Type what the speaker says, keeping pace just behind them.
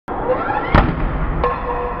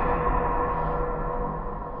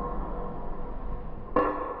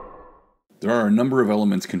There are a number of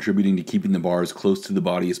elements contributing to keeping the bar as close to the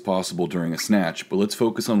body as possible during a snatch, but let's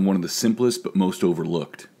focus on one of the simplest but most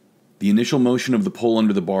overlooked. The initial motion of the pull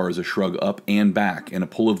under the bar is a shrug up and back and a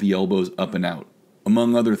pull of the elbows up and out.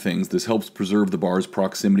 Among other things, this helps preserve the bar's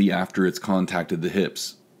proximity after it's contacted the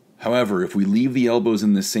hips. However, if we leave the elbows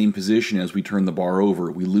in the same position as we turn the bar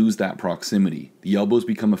over, we lose that proximity. The elbows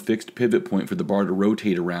become a fixed pivot point for the bar to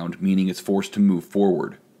rotate around, meaning it's forced to move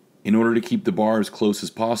forward. In order to keep the bar as close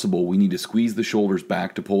as possible, we need to squeeze the shoulders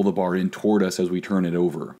back to pull the bar in toward us as we turn it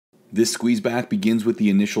over. This squeeze back begins with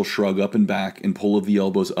the initial shrug up and back and pull of the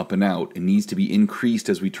elbows up and out, and needs to be increased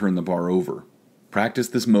as we turn the bar over. Practice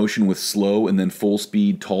this motion with slow and then full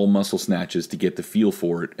speed tall muscle snatches to get the feel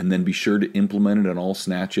for it, and then be sure to implement it on all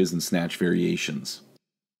snatches and snatch variations.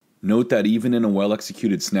 Note that even in a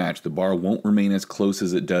well-executed snatch, the bar won't remain as close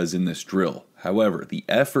as it does in this drill. However, the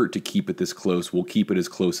effort to keep it this close will keep it as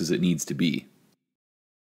close as it needs to be.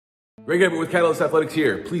 Greg Everett with Catalyst Athletics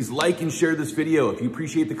here. Please like and share this video. If you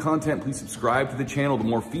appreciate the content, please subscribe to the channel. The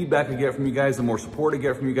more feedback I get from you guys, the more support I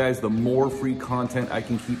get from you guys, the more free content I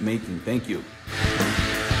can keep making. Thank you.